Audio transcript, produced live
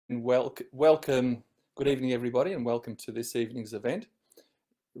Welcome, good evening, everybody, and welcome to this evening's event,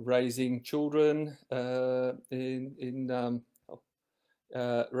 Raising Children Raising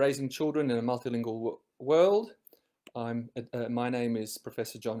Children in a Multilingual World. My name is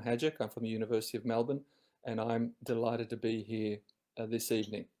Professor John Hajek. I'm from the University of Melbourne, and I'm delighted to be here this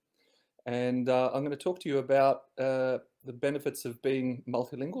evening. And I'm going to talk to you about the benefits of being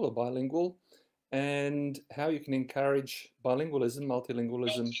multilingual or bilingual, and how you can encourage bilingualism,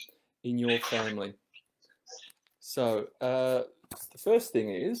 multilingualism in your family. So the first thing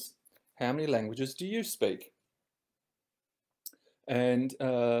is, how many languages do you speak? And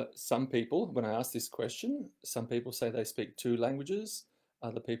some people, when I ask this question, some people say they speak 2 languages,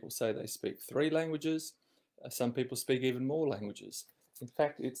 other people say they speak 3 languages, some people speak even more languages. In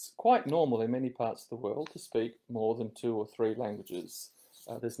fact, it's quite normal in many parts of the world to speak more than 2 or 3 languages.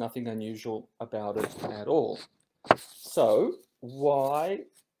 There's nothing unusual about it at all. So why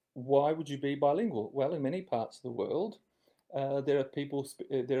would you be bilingual? Well, in many parts of the world, there are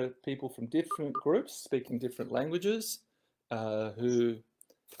people from different groups speaking different languages, who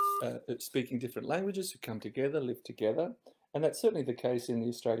come together, live together, and that's certainly the case in the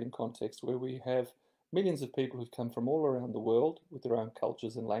Australian context, where we have millions of people who've come from all around the world with their own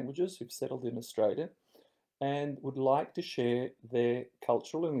cultures and languages, who've settled in Australia and would like to share their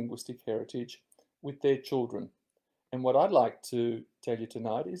cultural and linguistic heritage with their children. And what I'd like to tell you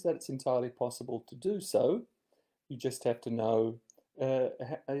tonight is that it's entirely possible to do so. You just have to know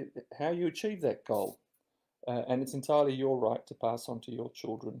how you achieve that goal. And it's entirely your right to pass on to your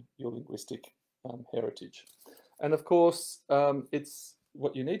children your linguistic heritage. And of course, it's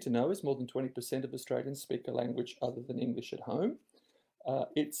what you need to know is more than 20% of Australians speak a language other than English at home.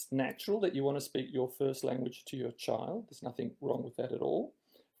 It's natural that you want to speak your first language to your child. There's nothing wrong with that at all.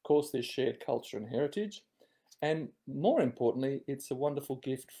 Of course, there's shared culture and heritage. And more importantly, it's a wonderful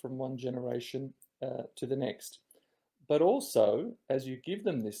gift from one generation to the next. But also, as you give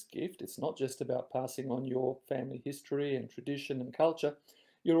them this gift, it's not just about passing on your family history and tradition and culture.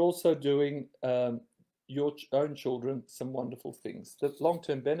 You're also doing your own children some wonderful things. The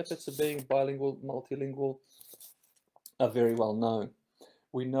long-term benefits of being bilingual, multilingual are very well known.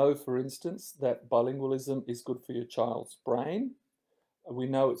 We know, for instance, that bilingualism is good for your child's brain. We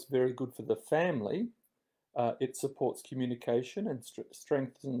know it's very good for the family. It supports communication and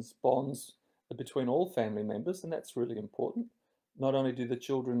strengthens bonds between all family members, and that's really important. Not only do the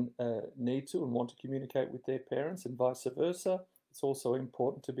children need to and want to communicate with their parents and vice versa, it's also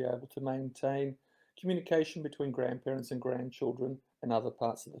important to be able to maintain communication between grandparents and grandchildren and other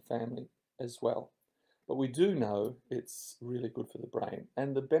parts of the family as well. But we do know it's really good for the brain,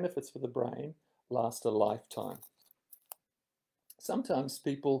 and the benefits for the brain last a lifetime. Sometimes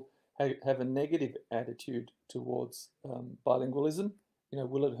people have a negative attitude towards bilingualism. You know,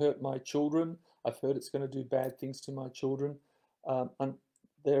 will it hurt my children? I've heard it's going to do bad things to my children. And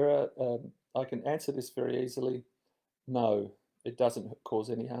I can answer this very easily. No, it doesn't cause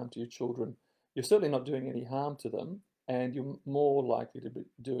any harm to your children. You're certainly not doing any harm to them, and you're more likely to be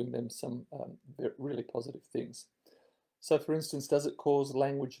doing them some really positive things. So, for instance, does it cause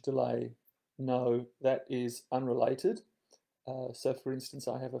language delay? No, that is unrelated. So, for instance,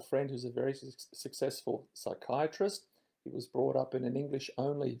 I have a friend who's a very successful psychiatrist. He was brought up in an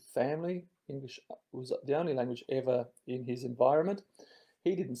English-only family. English was the only language ever in his environment.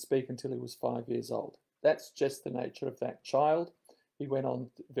 He didn't speak until he was 5 years old. That's just the nature of that child. He went on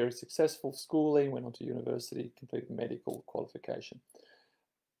very successful schooling, went on to university, completed medical qualification.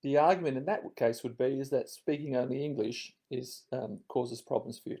 The argument in that case would be is that speaking only English causes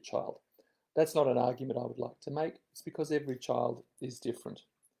problems for your child. That's not an argument I would like to make. It's because every child is different.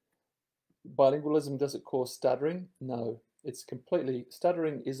 Bilingualism, does it cause stuttering? No, it's completely,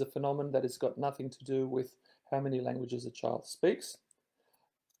 stuttering is a phenomenon that has got nothing to do with how many languages a child speaks.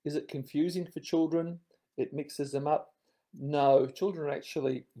 Is it confusing for children? It mixes them up? No, children are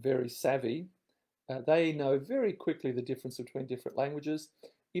actually very savvy. They know very quickly the difference between different languages.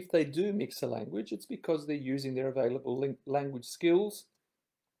 If they do mix a language, it's because they're using their available language skills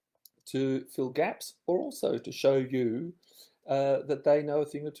to fill gaps, or also to show you that they know a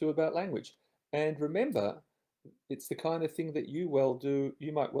thing or two about language. And remember, it's the kind of thing that you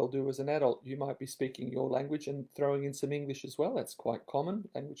might well do as an adult. You might be speaking your language and throwing in some English as well. That's quite common,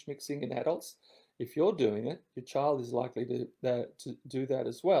 language mixing in adults. If you're doing it, your child is likely to do that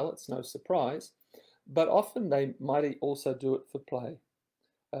as well. It's no surprise. But often they might also do it for play,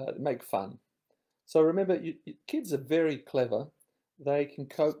 make fun. So remember, kids are very clever. They can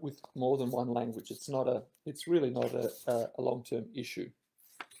cope with more than one language. It's really not a long-term issue.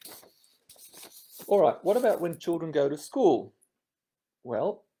 All right, what about when children go to school?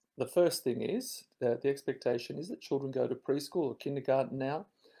 Well, the first thing is the expectation is that children go to preschool or kindergarten now.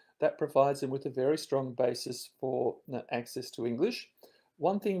 That provides them with a very strong basis for access to English.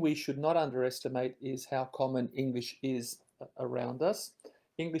 One thing we should not underestimate is how common English is around us.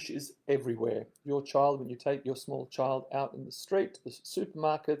 English is everywhere. Your child, when you take your small child out in the street, the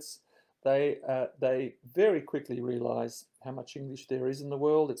supermarkets, they very quickly realize how much English there is in the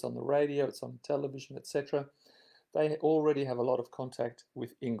world. It's on the radio, it's on television, etc. They already have a lot of contact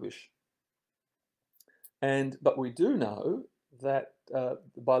with English. But we do know that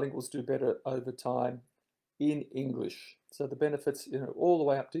bilinguals do better over time in English. So the benefits, all the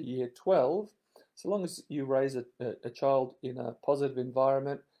way up to year 12, so long as you raise a child in a positive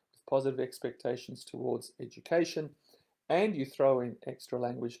environment with positive expectations towards education, and you throw in extra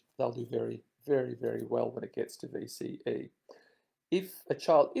language, they'll do very, very, very well when it gets to VCE. If a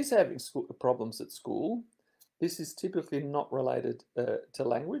child is having problems at school, this is typically not related to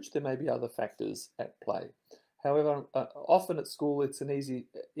language. There may be other factors at play. However, often at school, it's an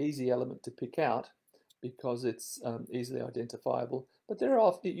easy element to pick out because it's easily identifiable, but there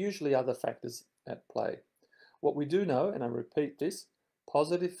are usually other factors at play. What we do know, and I repeat this,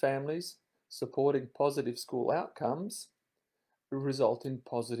 positive families supporting positive school outcomes result in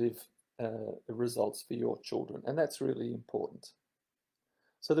positive results for your children, and that's really important.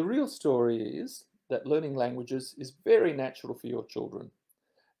 So the real story is that learning languages is very natural for your children,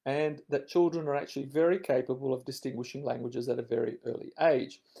 and that children are actually very capable of distinguishing languages at a very early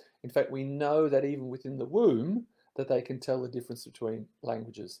age. In fact, we know that even within the womb that they can tell the difference between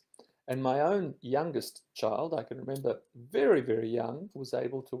languages. And my own youngest child, I can remember very, very young, was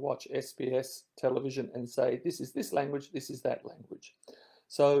able to watch SBS television and say, this is this language, this is that language.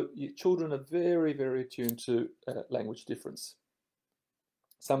 So children are very, very attuned to language difference.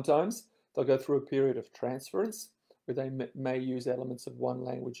 Sometimes they'll go through a period of transference where they may use elements of one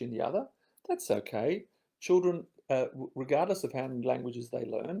language in the other. That's okay. Children, regardless of how many languages they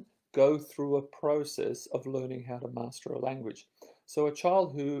learn, go through a process of learning how to master a language. So a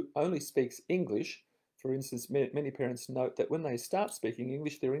child who only speaks English, for instance, many parents note that when they start speaking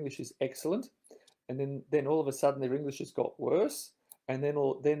English, their English is excellent, and then all of a sudden their English has got worse, and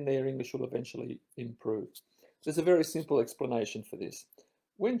then their English will eventually improve. There's a very simple explanation for this.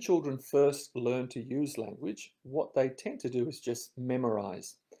 When children first learn to use language, what they tend to do is just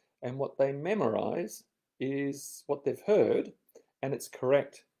memorize. And what they memorize is what they've heard, and it's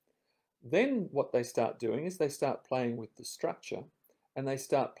correct. Then what they start doing is they start playing with the structure, and they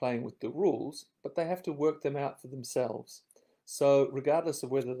start playing with the rules, but they have to work them out for themselves. So regardless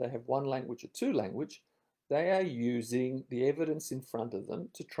of whether they have one language or two language, they are using the evidence in front of them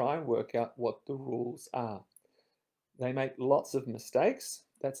to try and work out what the rules are. They make lots of mistakes.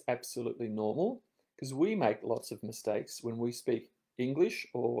 That's absolutely normal, because we make lots of mistakes when we speak English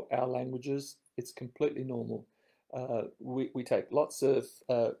or our languages. It's completely normal. We take lots of,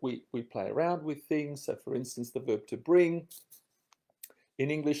 we play around with things. So for instance, the verb to bring. In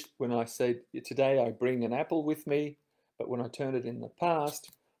English, when I say today I bring an apple with me, but when I turn it in the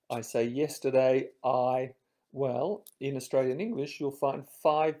past, I say yesterday I, well, in Australian English, you'll find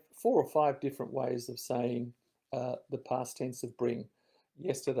 4 or 5 different ways of saying the past tense of bring.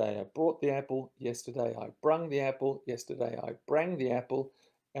 Yesterday I brought the apple, yesterday I brung the apple, yesterday I brang the apple,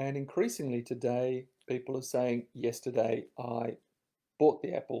 and increasingly today people are saying yesterday I bought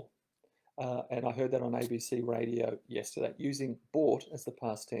the apple. And I heard that on ABC radio yesterday, using bought as the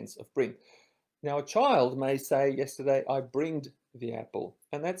past tense of bring. Now a child may say yesterday I bringed the apple,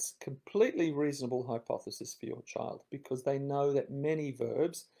 and that's completely reasonable hypothesis for your child, because they know that many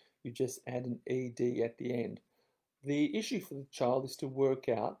verbs you just add an ed at the end. The issue for the child is to work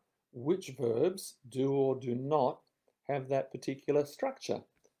out which verbs do or do not have that particular structure.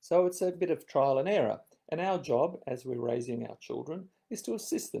 So it's a bit of trial and error. And our job, as we're raising our children, is to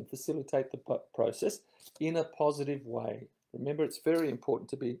assist them, facilitate the process in a positive way. Remember, it's very important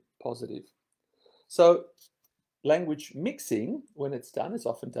to be positive. So language mixing, when it's done, is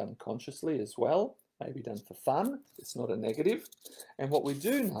often done consciously as well. Maybe done for fun. It's not a negative. And what we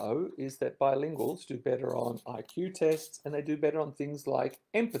do know is that bilinguals do better on IQ tests, and they do better on things like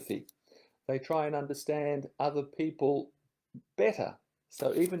empathy. They try and understand other people better.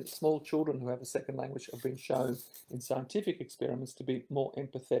 So even small children who have a second language have been shown in scientific experiments to be more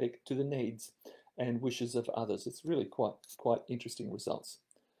empathetic to the needs and wishes of others. It's really quite interesting results.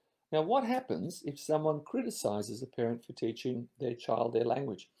 Now, what happens if someone criticizes a parent for teaching their child their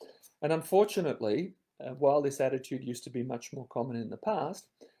language? And unfortunately, while this attitude used to be much more common in the past,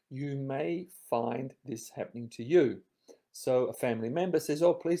 you may find this happening to you. So a family member says,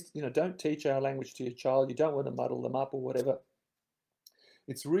 oh, please, don't teach our language to your child. You don't want to muddle them up or whatever.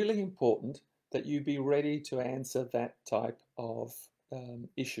 It's really important that you be ready to answer that type of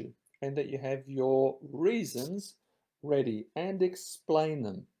issue, and that you have your reasons ready and explain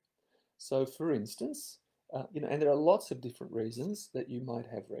them. So, for instance, and there are lots of different reasons that you might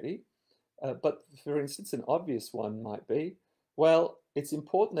have ready. But for instance, an obvious one might be, well, it's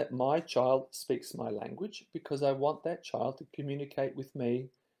important that my child speaks my language because I want that child to communicate with me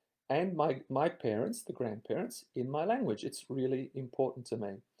and my parents, the grandparents, in my language. It's really important to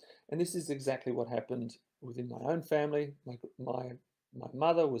me. And this is exactly what happened within my own family. My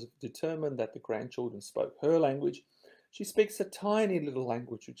mother was determined that the grandchildren spoke her language. She speaks a tiny little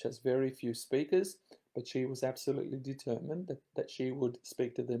language which has very few speakers, but she was absolutely determined that she would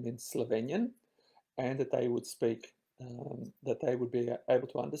speak to them in Slovenian, and that they would speak, that they would be able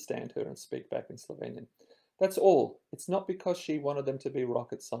to understand her and speak back in Slovenian. That's all. It's not because she wanted them to be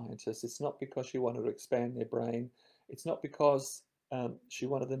rocket scientists. It's not because she wanted to expand their brain. It's not because she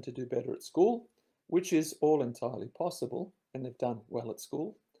wanted them to do better at school, which is all entirely possible, and they've done well at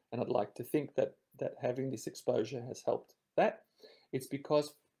school. And I'd like to think that having this exposure has helped that. It's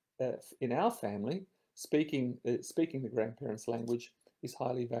because in our family, speaking the grandparents' language is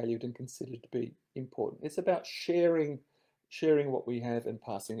highly valued and considered to be important. It's about sharing what we have and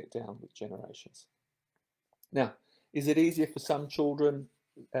passing it down with generations. Now, is it easier for some children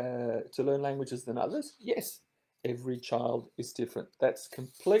to learn languages than others? Yes, every child is different. That's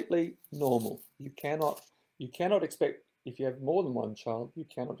completely normal. You cannot expect, if you have more than one child, you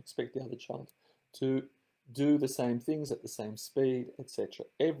cannot expect the other child to do the same things at the same speed, etc.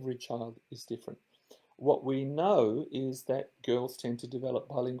 Every child is different. What we know is that girls tend to develop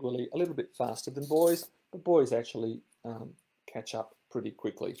bilingually a little bit faster than boys, but boys actually catch up pretty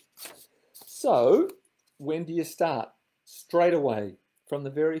quickly. So, when do you start? Straight away, from the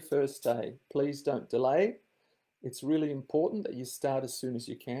very first day. Please don't delay. It's really important that you start as soon as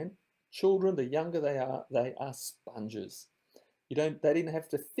you can. Children, the younger they are sponges. They didn't have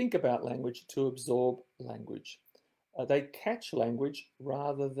to think about language to absorb language. They catch language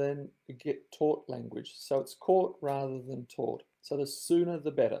rather than get taught language. So it's caught rather than taught. So the sooner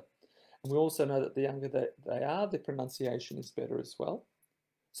the better. And we also know that the younger they are, the pronunciation is better as well.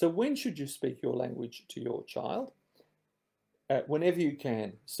 So when should you speak your language to your child? Whenever you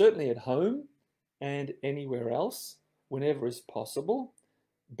can, certainly at home and anywhere else, whenever is possible.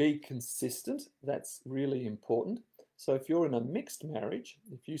 Be consistent, that's really important. So if you're in a mixed marriage,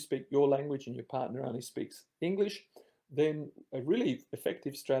 if you speak your language and your partner only speaks English, then a really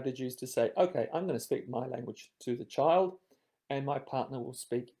effective strategy is to say, okay, I'm going to speak my language to the child and my partner will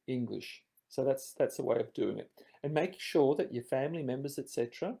speak English. So that's a way of doing it. And make sure that your family members,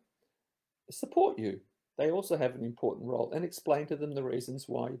 etc., support you. They also have an important role, and explain to them the reasons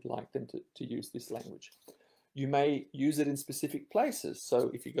why you'd like them to use this language. You may use it in specific places. So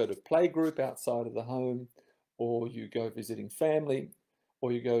if you go to playgroup outside of the home, or you go visiting family,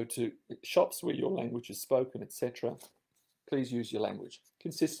 or you go to shops where your language is spoken, etc., please use your language.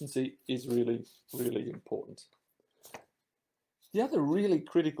 Consistency is really, really important. The other really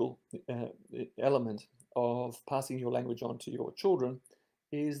critical element of passing your language on to your children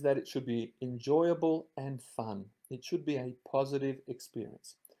is that it should be enjoyable and fun. It should be a positive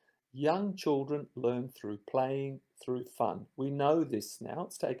experience. Young children learn through playing, through fun. We know this now.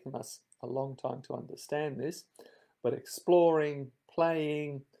 It's taken us a long time to understand this, but exploring,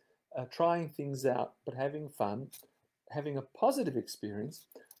 playing, trying things out, but having fun, having a positive experience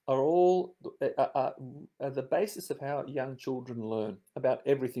are all the basis of how young children learn about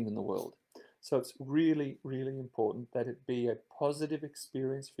everything in the world. So it's really, really important that it be a positive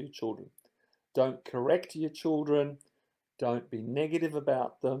experience for your children. Don't correct your children. Don't be negative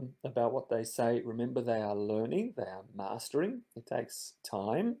about them, about what they say. Remember, they are learning, they are mastering. It takes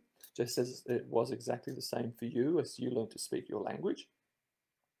time, just as it was exactly the same for you as you learned to speak your language.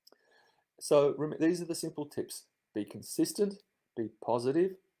 So these are the simple tips. Be consistent, be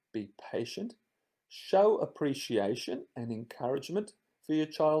positive, be patient, show appreciation and encouragement for your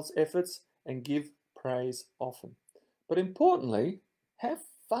child's efforts, and give praise often. But importantly, have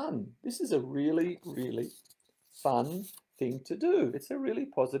fun. This is a really, really fun thing to do. It's a really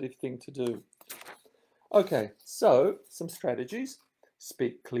positive thing to do. Okay, so some strategies.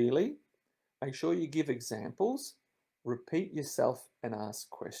 Speak clearly. Make sure you give examples. Repeat yourself and ask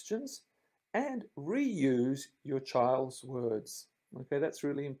questions. And reuse your child's words. Okay, that's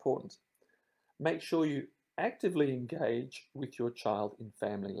really important. Make sure you actively engage with your child in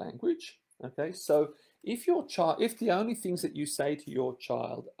family language. Okay, so if the only things that you say to your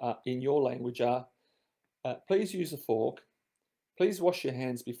child in your language are, please use a fork, please wash your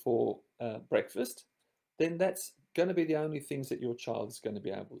hands before breakfast, then that's going to be the only things that your child is going to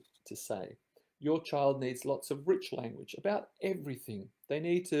be able to say. Your child needs lots of rich language about everything. They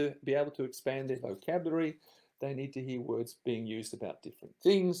need to be able to expand their vocabulary. They need to hear words being used about different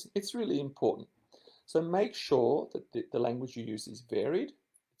things. It's really important. So make sure that the language you use is varied,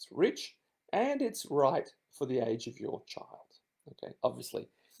 it's rich, and it's right for the age of your child. Okay, obviously,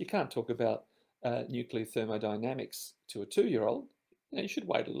 you can't talk about nuclear thermodynamics to a 2-year-old. You should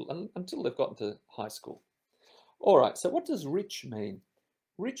wait a little until they've gotten to high school. All right, so what does rich mean?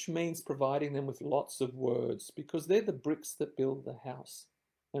 Rich means providing them with lots of words because they're the bricks that build the house.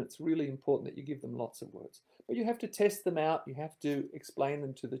 And it's really important that you give them lots of words. But you have to test them out. You have to explain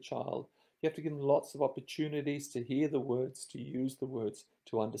them to the child. You have to give them lots of opportunities to hear the words, to use the words,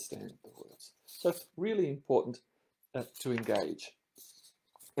 to understand the words. So it's really important to engage.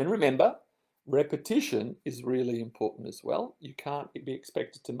 And remember, repetition is really important as well. You can't be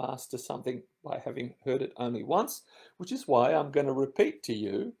expected to master something by having heard it only once, which is why I'm going to repeat to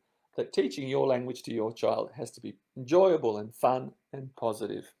you that teaching your language to your child has to be enjoyable and fun and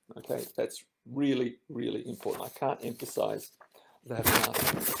positive. Okay, that's really, really important. I can't emphasize that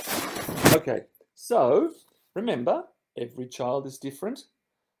enough. Okay, so remember, every child is different.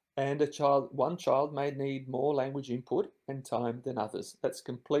 And one child may need more language input and time than others. That's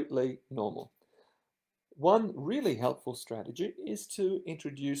completely normal. One really helpful strategy is to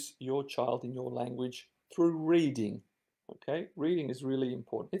introduce your child in your language through reading. Okay, reading is really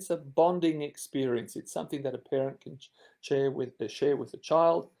important. It's a bonding experience. It's something that a parent can share with a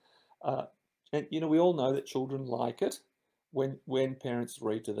child. And you know, we all know that children like it when parents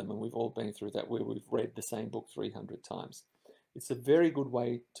read to them, and we've all been through that where we've read the same book 300 times. It's a very good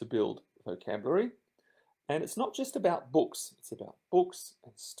way to build vocabulary. And it's not just about books. It's about books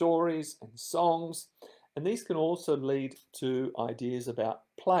and stories and songs. And these can also lead to ideas about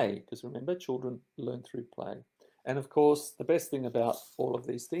play, because remember, children learn through play. And of course, the best thing about all of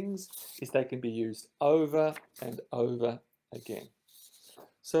these things is they can be used over and over again.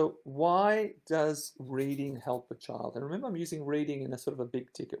 So why does reading help a child? And remember, I'm using reading in a sort of a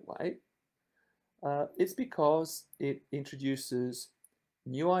big ticket way. It's because it introduces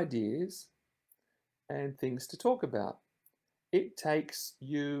new ideas and things to talk about. It takes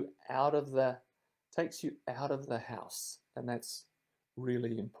you out of the house, and that's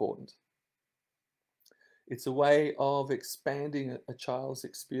really important. It's a way of expanding a child's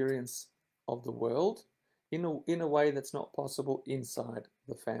experience of the world in a way that's not possible inside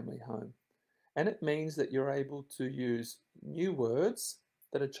the family home. And it means that you're able to use new words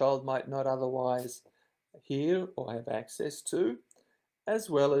that a child might not otherwise hear or have access to, as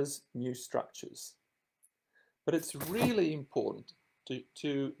well as new structures. But it's really important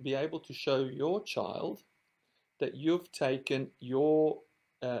to be able to show your child that you've taken your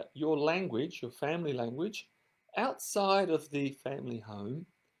language, your family language, outside of the family home,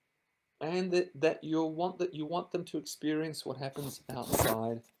 and that you want them to experience what happens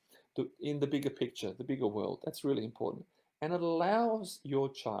outside in the bigger picture, the bigger world. That's really important. And it allows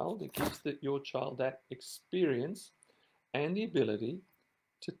your child, it gives your child that experience and the ability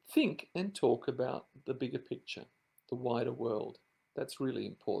to think and talk about the bigger picture, the wider world. That's really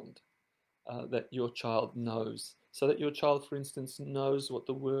important, that your child knows. So that your child, for instance, knows what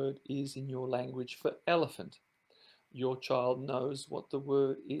the word is in your language for elephant. Your child knows what the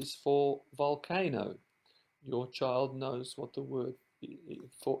word is for volcano. Your child knows what the word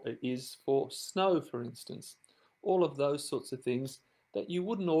is for snow, for instance. All of those sorts of things that you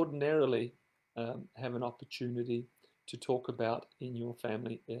wouldn't ordinarily have an opportunity to talk about in your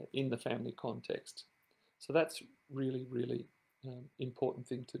family, in the family context. So that's really, really important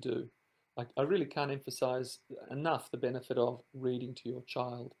thing to do. I really can't emphasize enough the benefit of reading to your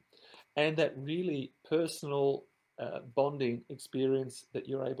child and that really personal bonding experience that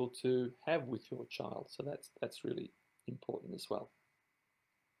you're able to have with your child. So that's really important as well.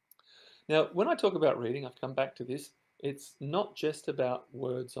 Now, when I talk about reading, I've come back to this. It's not just about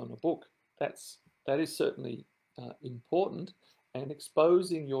words on a book. That is certainly important, and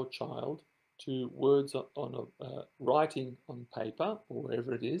exposing your child to words on writing on paper or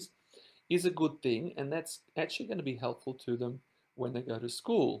wherever it is a good thing, and that's actually going to be helpful to them when they go to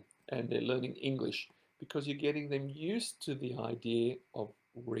school and they're learning English, because you're getting them used to the idea of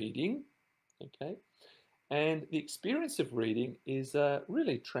reading, okay? And the experience of reading is a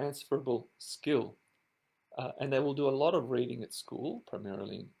really transferable skill. And they will do a lot of reading at school,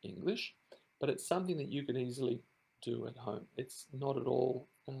 primarily in English, but it's something that you can easily do at home. It's not at all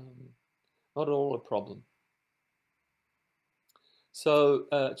a problem. So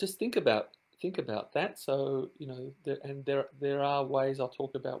just think about think about that. So, you know, there are ways I'll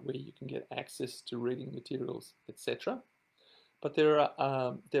talk about where you can get access to reading materials, etc. But there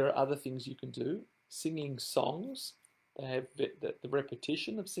are other things you can do. Singing songs. They have the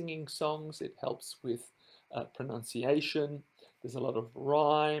repetition of singing songs. It helps with pronunciation. There's a lot of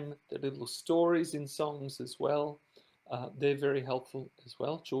rhyme. There are little stories in songs as well. They're very helpful as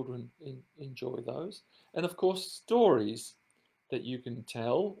well. Children enjoy those. And of course, stories that you can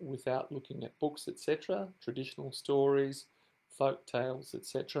tell without looking at books, etc. Traditional stories, folk tales,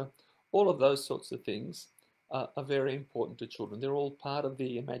 etc. All of those sorts of things are very important to children. They're all part of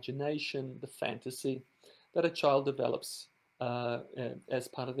the imagination, the fantasy that a child develops as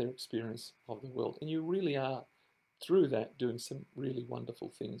part of their experience of the world. And you really are, through that, doing some really wonderful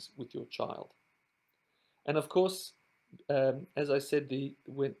things with your child. And of course, as I said,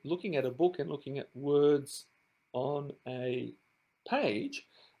 when looking at a book and looking at words on a page,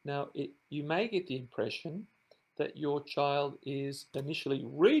 now you may get the impression that your child is initially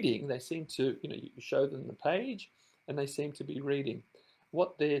reading. They seem to, you know, you show them the page and they seem to be reading.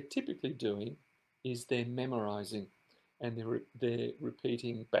 What they're typically doing is they're memorizing and they're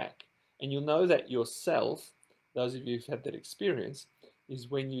repeating back. And you'll know that yourself, those of you who've had that experience, is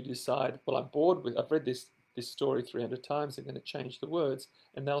when you decide, well, I'm bored with, I've read this story 300 times, I'm going to change the words,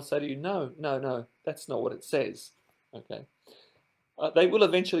 and they'll say to you, no, no, no, that's not what it says. Okay. They will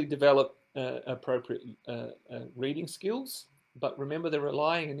eventually develop appropriate reading skills, but remember they're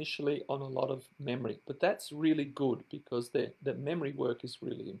relying initially on a lot of memory. But that's really good because the memory work is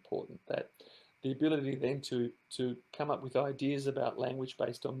really important. That the ability then to come up with ideas about language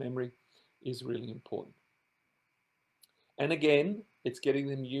based on memory is really important. And again, it's getting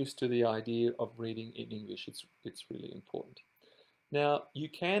them used to the idea of reading in English. It's really important. Now, you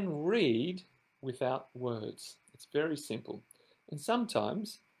can read without words. It's very simple. And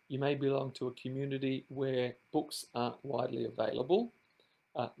sometimes you may belong to a community where books aren't widely available,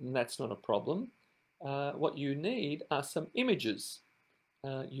 and that's not a problem. What you need are some images.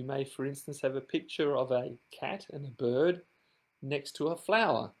 You may, for instance, have a picture of a cat and a bird next to a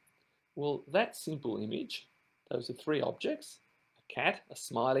flower. Well, that simple image, those are three objects: a cat, a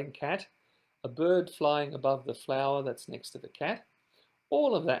smiling cat, a bird flying above the flower that's next to the cat.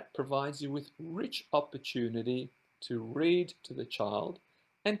 All of that provides you with rich opportunity to read to the child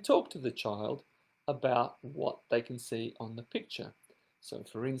and talk to the child about what they can see on the picture. So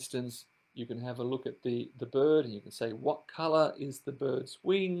for instance, you can have a look at the bird and you can say, what color is the bird's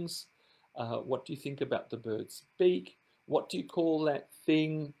wings? What do you think about the bird's beak? What do you call that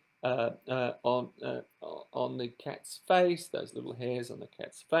thing on the cat's face, those little hairs on the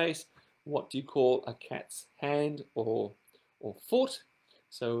cat's face? What do you call a cat's hand or foot?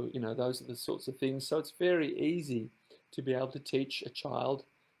 So, you know, those are the sorts of things. So it's very easy to be able to teach a child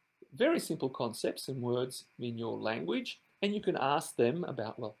very simple concepts and words in your language. And you can ask them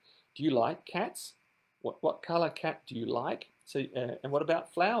about, well, do you like cats? What color cat do you like? So, and what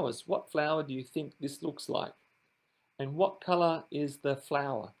about flowers? What flower do you think this looks like? And what color is the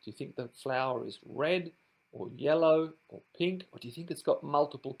flower? Do you think the flower is red or yellow or pink? Or do you think it's got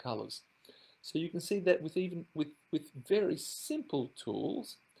multiple colors? So you can see that with very simple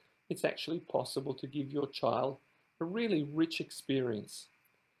tools, it's actually possible to give your child a really rich experience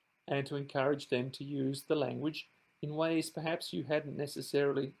and to encourage them to use the language in ways perhaps you hadn't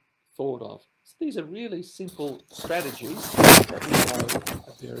necessarily thought of. So these are really simple strategies that we know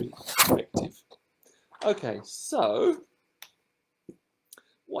are very effective. Okay, so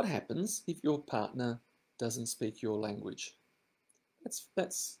what happens if your partner doesn't speak your language?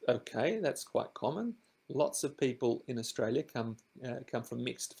 That's okay, that's quite common. Lots of people in Australia come from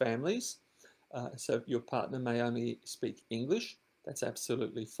mixed families. So your partner may only speak English. That's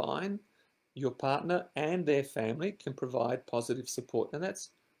absolutely fine. Your partner and their family can provide positive support, and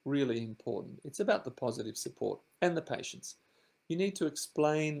that's really important. It's about the positive support and the patience. You need to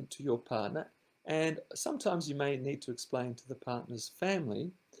explain to your partner, and sometimes you may need to explain to the partner's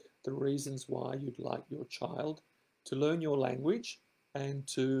family the reasons why you'd like your child to learn your language and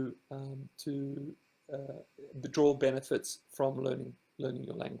to draw benefits from learning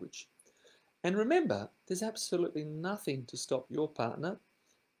your language. And remember, there's absolutely nothing to stop your partner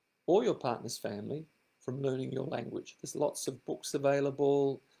or your partner's family from learning your language. There's lots of books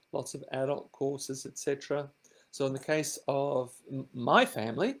available, lots of adult courses, etc. So in the case of my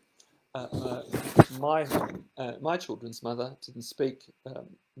family, my children's mother didn't speak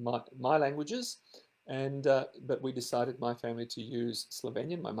my languages, and but we decided, my family, to use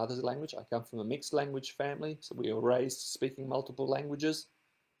Slovenian, my mother's language. I come from a mixed language family, so we were raised speaking multiple languages.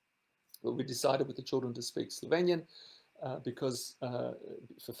 But we decided with the children to speak Slovenian. because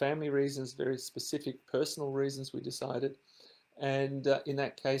for family reasons, very specific personal reasons, we decided. And in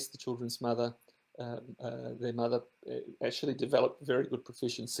that case, the children's mother, their mother, actually developed very good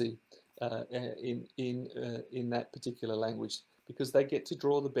proficiency in that particular language, because they get to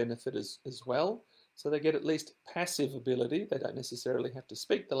draw the benefit as well. So they get at least passive ability. They don't necessarily have to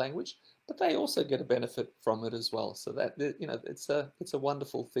speak the language, but they also get a benefit from it as well. So that, you know, it's a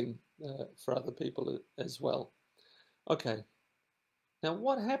wonderful thing for other people as well. Okay. Now,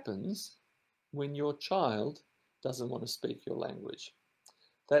 what happens when your child doesn't want to speak your language?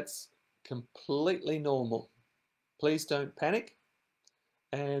 That's completely normal. Please don't panic.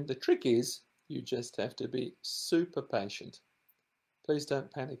 And the trick is, you just have to be super patient. Please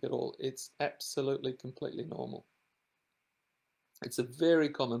don't panic at all. It's absolutely, completely normal. It's a very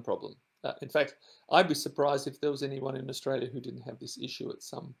common problem. In fact, I'd be surprised if there was anyone in Australia who didn't have this issue at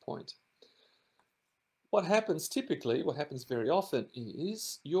some point. What happens typically, what happens very often,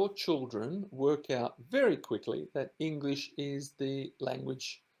 is your children work out very quickly that English is the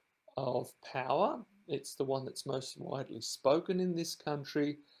language of power. It's the one that's most widely spoken in this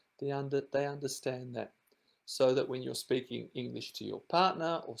country. They understand that. So that when you're speaking English to your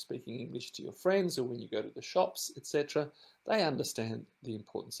partner, or speaking English to your friends, or when you go to the shops, etc., they understand the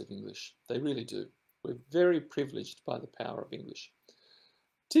importance of English. They really do. We're very privileged by the power of English.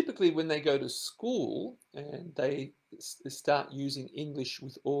 Typically, when they go to school and they start using English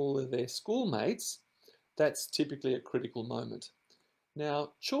with all of their schoolmates, that's typically a critical moment.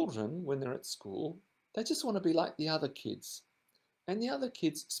 Now, children, when they're at school, they just want to be like the other kids. And the other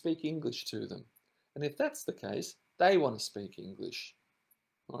kids speak English to them. And if that's the case, they want to speak English.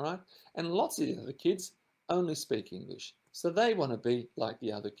 All right? And lots of the other kids only speak English. So they want to be like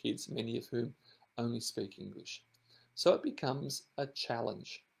the other kids, many of whom only speak English. So it becomes a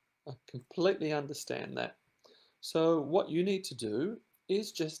challenge. I completely understand that. So what you need to do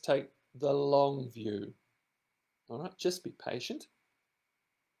is just take the long view. All right? Just be patient.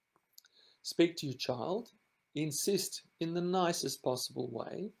 Speak to your child. Insist in the nicest possible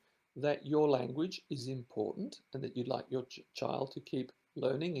way that your language is important and that you'd like your child to keep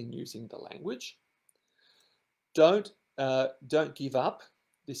learning and using the language. Don't give up.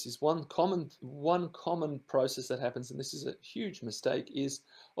 This is one common process that happens, and this is a huge mistake, is,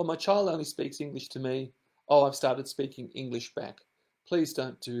 oh, my child only speaks English to me. Oh, I've started speaking English back. Please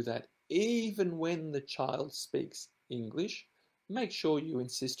don't do that. Even when the child speaks English, make sure you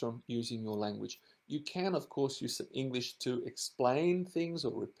insist on using your language. You can, of course, use some English to explain things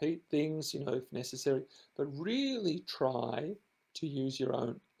or repeat things, you know, if necessary, but really try to use your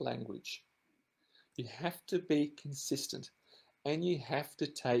own language. You have to be consistent, and you have to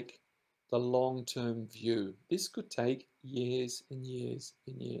take the long-term view. This could take years and years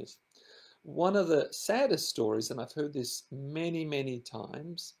and years. One of the saddest stories, and I've heard this many, many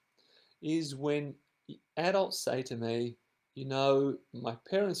times, is when adults say to me, you know, my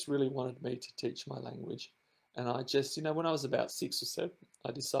parents really wanted me to teach my language. And I just, you know, when I was about 6 or 7,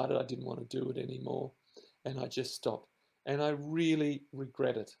 I decided I didn't want to do it anymore. And I just stopped. And I really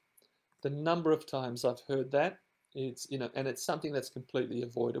regret it. The number of times I've heard that, it's, you know, and it's something that's completely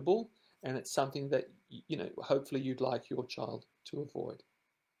avoidable. And it's something that, you know, hopefully you'd like your child to avoid.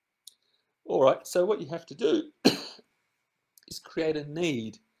 All right, so what you have to do is create a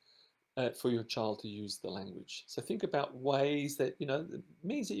need for your child to use the language. So think about ways that, you know, it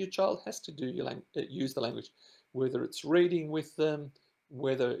means that your child has to use the language, whether it's reading with them,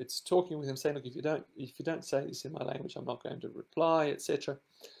 whether it's talking with them, saying, look, if you don't say this in my language, I'm not going to reply, etc.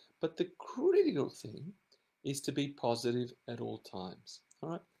 But the critical thing is to be positive at all times.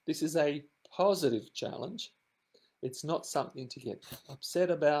 All right, this is a positive challenge. It's not something to get upset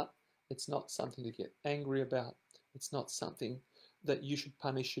about. It's not something to get angry about. It's not something that you should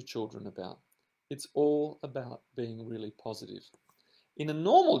punish your children about. It's all about being really positive. In a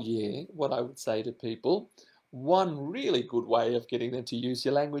normal year, what I would say to people, one really good way of getting them to use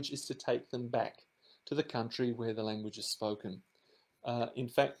your language is to take them back to the country where the language is spoken. In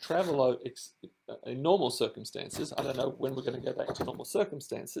fact, travel in normal circumstances, I don't know when we're going to go back to normal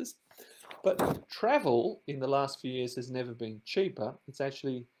circumstances, but travel in the last few years has never been cheaper.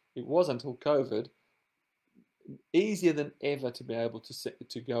 It was until COVID, easier than ever to be able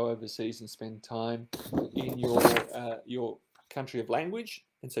to go overseas and spend time in your country of language,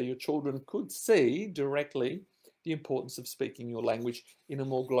 and so your children could see directly the importance of speaking your language in a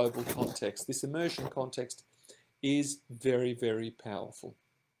more global context. This immersion context is very, very powerful.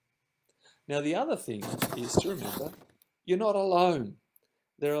 Now, the other thing is to remember, you're not alone.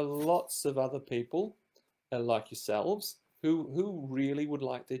 There are lots of other people like yourselves who really would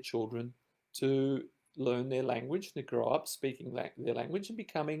like their children to learn their language, to grow up speaking their language and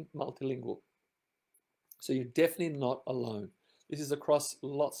becoming multilingual. So you're definitely not alone. This is across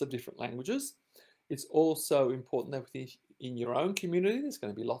lots of different languages. It's also important that in your own community, there's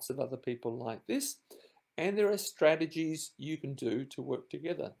going to be lots of other people like this. And there are strategies you can do to work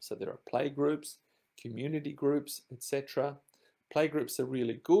together. So there are play groups, community groups, etc. Play groups are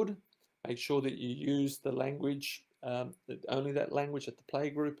really good. Make sure that you use the language, only that language at the play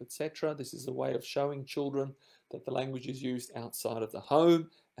group, etc. This is a way of showing children that the language is used outside of the home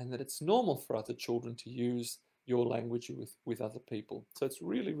and that it's normal for other children to use your language with other people. So it's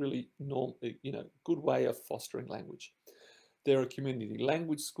really, really normal, good way of fostering language. There are community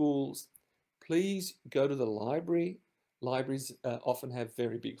language schools. Please go to the library. Libraries often have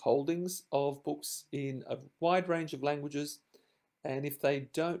very big holdings of books in a wide range of languages. And if they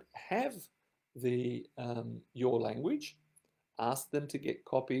don't have your language, ask them to get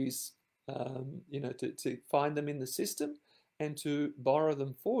copies, to find them in the system and to borrow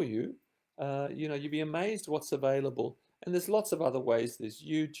them for you. You'd be amazed what's available. And there's lots of other ways. There's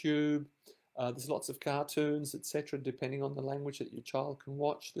YouTube. There's lots of cartoons, etc., depending on the language that your child can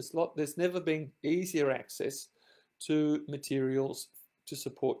watch. There's never been easier access to materials to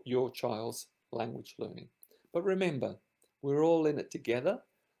support your child's language learning. But remember, we're all in it together.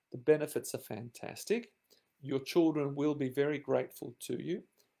 The benefits are fantastic. Your children will be very grateful to you,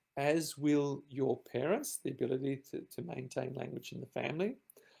 as will your parents, the ability to maintain language in the family.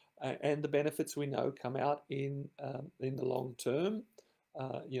 And the benefits we know come out in the long term.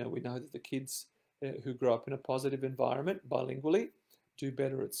 We know that the kids who grow up in a positive environment bilingually do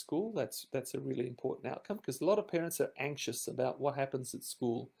better at school. That's a really important outcome, because a lot of parents are anxious about what happens at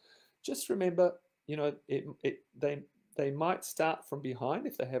school. Just remember, they might start from behind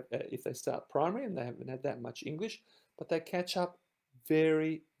if they start primary and they haven't had that much English, but they catch up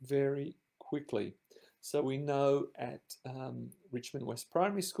very, very quickly. So we know at Richmond West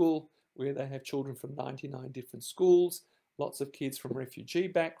Primary School, where they have children from 99 different schools, lots of kids from refugee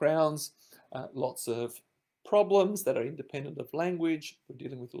backgrounds, lots of problems that are independent of language. We're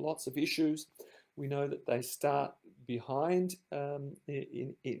dealing with lots of issues. We know that they start behind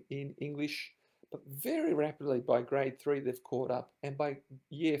in English, but very rapidly by grade 3 they've caught up, and by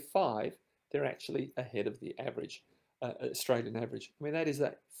year 5 they're actually ahead of the average, Australian average. I mean, that is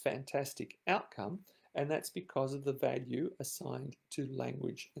a fantastic outcome, and that's because of the value assigned to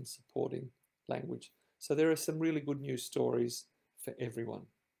language and supporting language. So there are some really good news stories for everyone.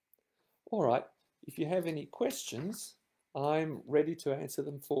 All right, if you have any questions, I'm ready to answer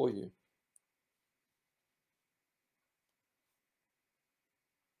them for you.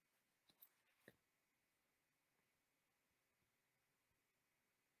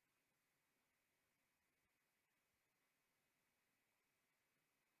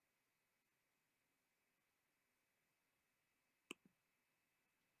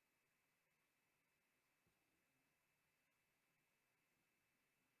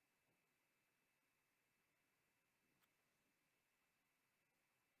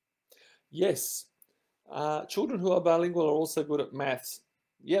 Yes, children who are bilingual are also good at maths.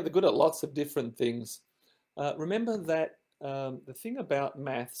 Yeah, they're good at lots of different things. Remember that the thing about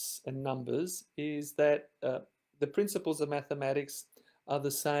maths and numbers is that the principles of mathematics are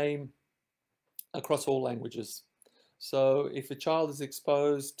the same across all languages. So if a child is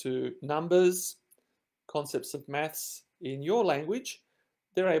exposed to numbers, concepts of maths in your language,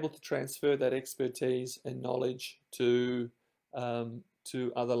 they're able to transfer that expertise and knowledge to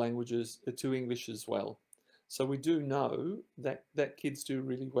other languages, to English as well. So we do know that kids do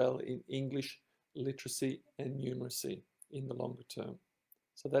really well in English literacy and numeracy in the longer term.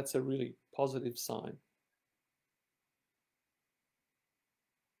 So that's a really positive sign.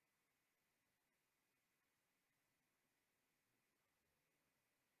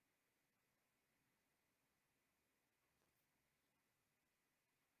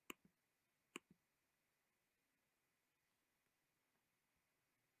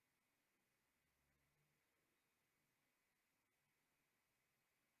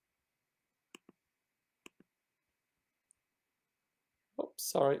 Oops,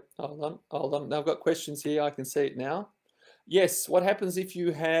 sorry, hold on. Now I've got questions here. I can see it now. Yes, what happens if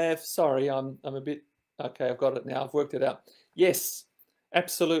you have, sorry, I'm a bit, okay, I've got it now. I've worked it out. Yes,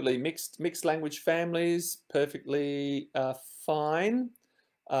 absolutely. Mixed language families, perfectly fine.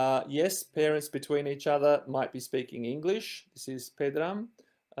 Yes, parents between each other might be speaking English. This is Pedram.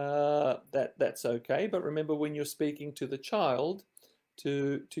 That's okay. But remember, when you're speaking to the child,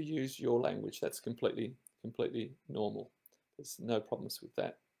 to use your language. That's completely normal. There's no problems with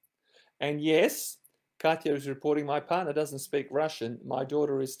that. And yes, Katya is reporting my partner doesn't speak Russian. My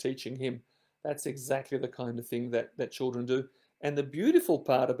daughter is teaching him. That's exactly the kind of thing that children do. And the beautiful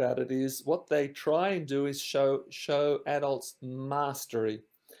part about it is what they try and do is show adults mastery.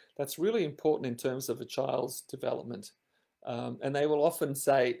 That's really important in terms of a child's development. And they will often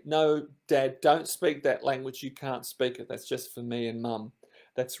say, no, Dad, don't speak that language. You can't speak it. That's just for me and Mum.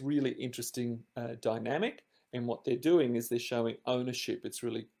 That's really interesting dynamic. And what they're doing is they're showing ownership. It's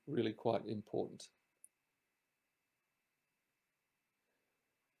really, really quite important.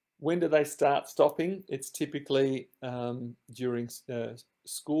 When do they start stopping? It's typically during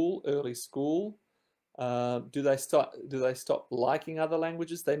school, early school. Do they stop liking other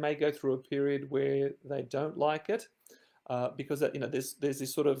languages? They may go through a period where they don't like it because there's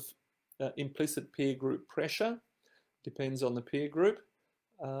this sort of implicit peer group pressure. Depends on the peer group,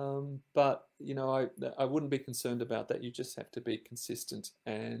 but I wouldn't be concerned about that. You just have to be consistent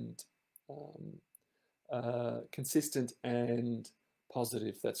and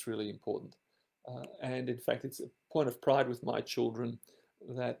positive. That's really important. And in fact, it's a point of pride with my children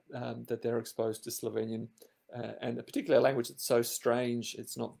that they're exposed to Slovenian and a particular language that's so strange,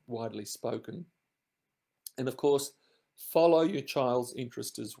 it's not widely spoken. And of course, follow your child's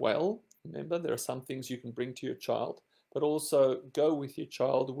interest as well. Remember, there are some things you can bring to your child, but also go with your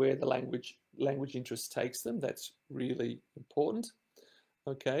child where the language interest takes them. That's really important.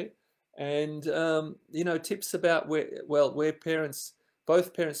 Okay. And tips about where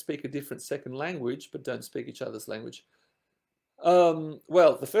both parents speak a different second language but don't speak each other's language.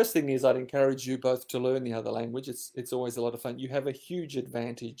 Well, the first thing is I'd encourage you both to learn the other language. It's always a lot of fun. You have a huge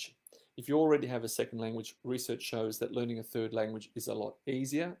advantage. If you already have a second language, research shows that learning a third language is a lot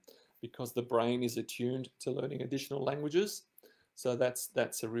easier because the brain is attuned to learning additional languages. So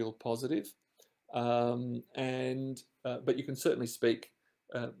that's a real positive. But you can certainly speak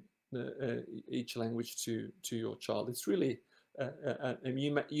each language to your child. It's really, and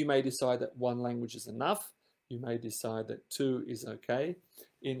you may decide that one language is enough. You may decide that two is okay.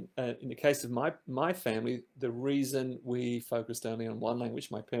 In the case of my family, the reason we focused only on one language,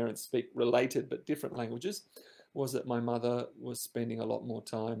 my parents speak related but different languages, was that my mother was spending a lot more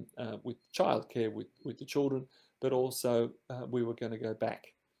time with childcare with the children, but also we were going to go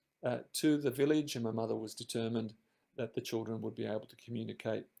back to the village, and my mother was determined that the children would be able to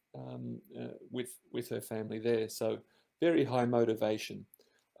communicate with her family there. So very high motivation.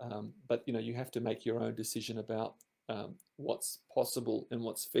 But you have to make your own decision about what's possible and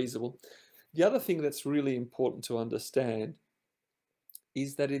what's feasible. The other thing that's really important to understand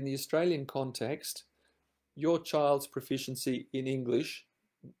is that in the Australian context, your child's proficiency in English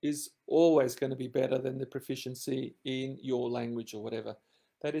is always going to be better than the proficiency in your language or whatever.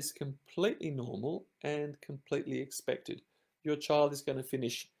 That is completely normal and completely expected. Your child is going to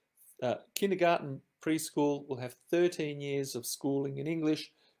finish kindergarten, preschool, will have 13 years of schooling in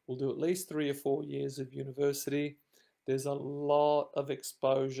English, will do at least 3 or 4 years of university. There's a lot of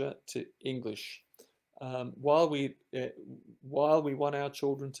exposure to English. While we want our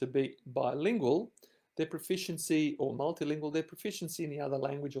children to be bilingual, their proficiency, or multilingual, their proficiency in the other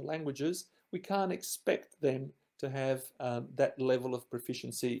language or languages, we can't expect them to have that level of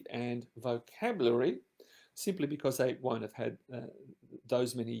proficiency and vocabulary simply because they won't have had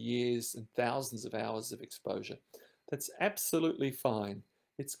those many years and thousands of hours of exposure. That's absolutely fine.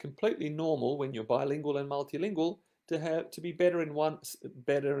 It's completely normal when you're bilingual and multilingual to be better in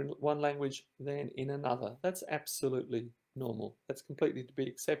one language than in another. That's absolutely normal. That's completely to be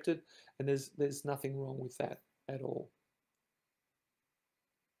accepted, and there's nothing wrong with that at all.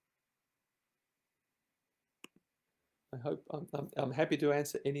 I hope I'm happy to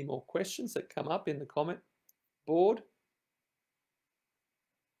answer any more questions that come up in the comment board.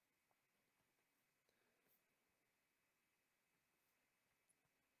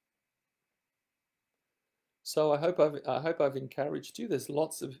 So I hope I've encouraged you. There's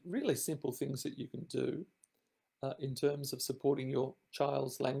lots of really simple things that you can do in terms of supporting your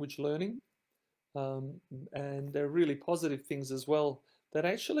child's language learning. And there are really positive things as well that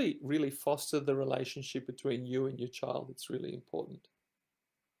actually really foster the relationship between you and your child. It's really important.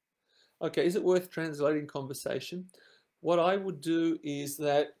 Okay, is it worth translating conversation? What I would do is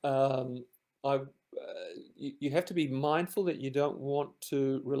that you have to be mindful that you don't want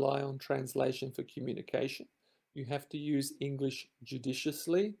to rely on translation for communication. You have to use English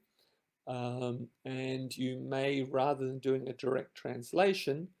judiciously, and you may, rather than doing a direct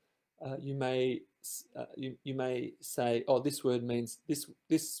translation, you may say, "Oh, this word means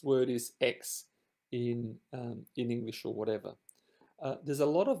this word is X in English," or whatever. There's a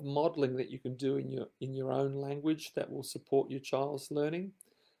lot of modeling that you can do in your own language that will support your child's learning.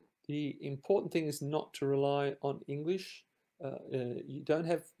 The important thing is not to rely on English. You don't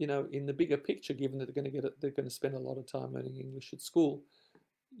have, in the bigger picture, given that they're going to spend a lot of time learning English at school,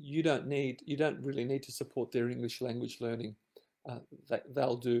 you don't really need to support their English language learning.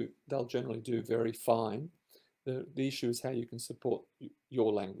 They'll generally do very fine. The issue is how you can support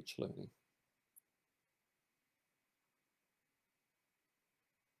your language learning.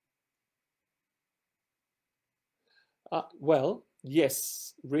 Well,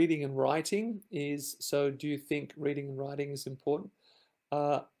 yes, reading and writing is. So do you think reading and writing is important?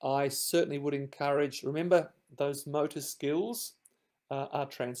 I certainly would encourage, remember, those motor skills are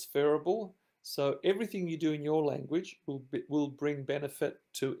transferable. So everything you do in your language will bring benefit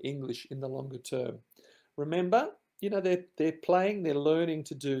to English in the longer term. Remember, they're playing, they're learning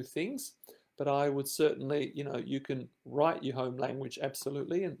to do things, but I would certainly, you can write your home language,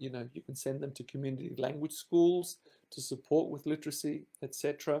 absolutely, and you can send them to community language schools to support with literacy,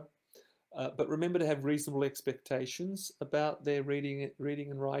 etc. But remember to have reasonable expectations about their reading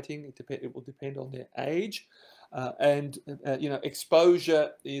and writing. It will depend on their age, and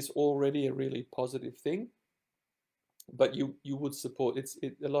exposure is already a really positive thing. But you would support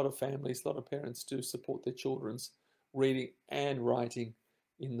a lot of families, a lot of parents do support their children's reading and writing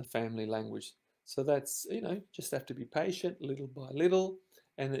in the family language. So that's just have to be patient, little by little,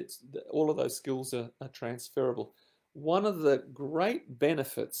 and all of those skills are transferable. One of the great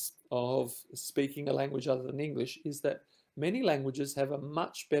benefits of speaking a language other than English is that many languages have a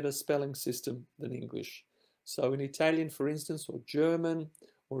much better spelling system than English. So in Italian, for instance, or German,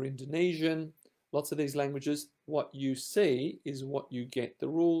 or Indonesian, lots of these languages, what you see is what you get. The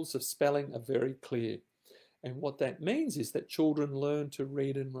rules of spelling are very clear. And what that means is that children learn to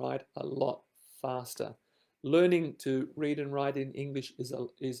read and write a lot faster. Learning to read and write in English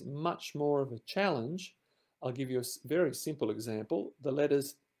is much more of a challenge. I'll give you a very simple example. The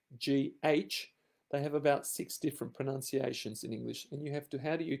letters GH, they have about 6 different pronunciations in English. And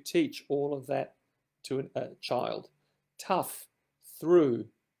how do you teach all of that to a child? Tough, through,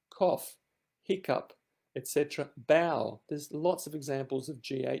 cough, hiccup, etc. Bow. There's lots of examples of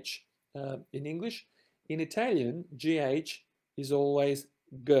GH in English. In Italian, GH is always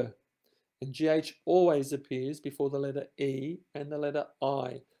G. And GH always appears before the letter E and the letter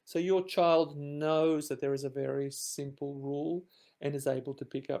I. So your child knows that there is a very simple rule and is able to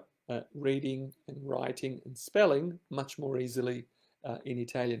pick up reading and writing and spelling much more easily in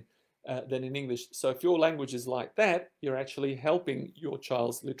Italian than in English. So if your language is like that, you're actually helping your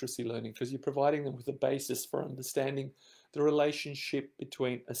child's literacy learning because you're providing them with a basis for understanding the relationship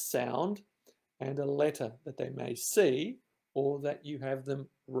between a sound and a letter that they may see or that you have them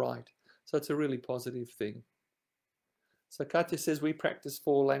write. So it's a really positive thing. So Katya says, we practice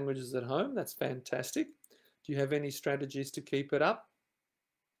 4 languages at home. That's fantastic. Do you have any strategies to keep it up?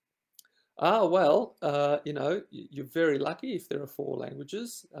 Well, you're very lucky if there are 4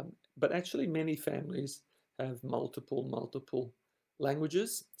 languages, but actually many families have multiple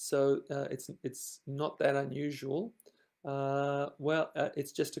languages, so it's not that unusual.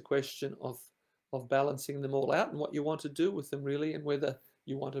 It's just a question of balancing them all out and what you want to do with them really, and whether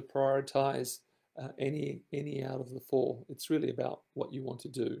you want to prioritize any out of the 4. It's really about what you want to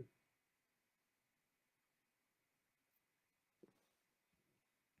do.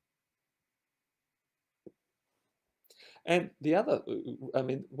 And the other,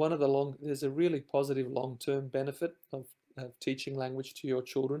 there's a really positive long-term benefit of teaching language to your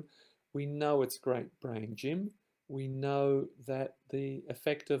children. We know it's great brain gym. We know that the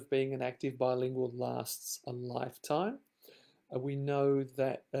effect of being an active bilingual lasts a lifetime. We know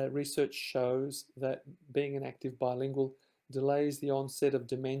that research shows that being an active bilingual delays the onset of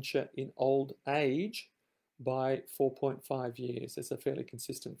dementia in old age by 4.5 years. That's a fairly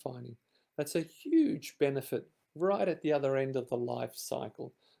consistent finding. That's a huge benefit right at the other end of the life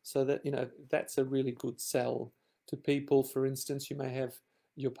cycle. So that, that's a really good sell to people. For instance, you may have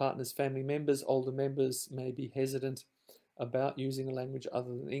your partner's family members, older members may be hesitant about using a language other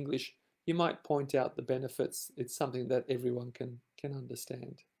than English. You might point out the benefits. It's something that everyone can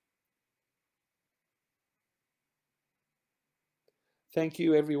understand. Thank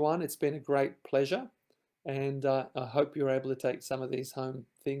you, everyone. It's been a great pleasure. And I hope you're able to take some of these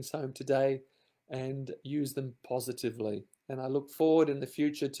things home today and use them positively. And I look forward in the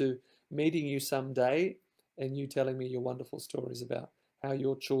future to meeting you someday and you telling me your wonderful stories about how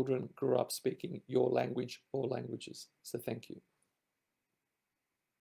your children grew up speaking your language or languages. So thank you.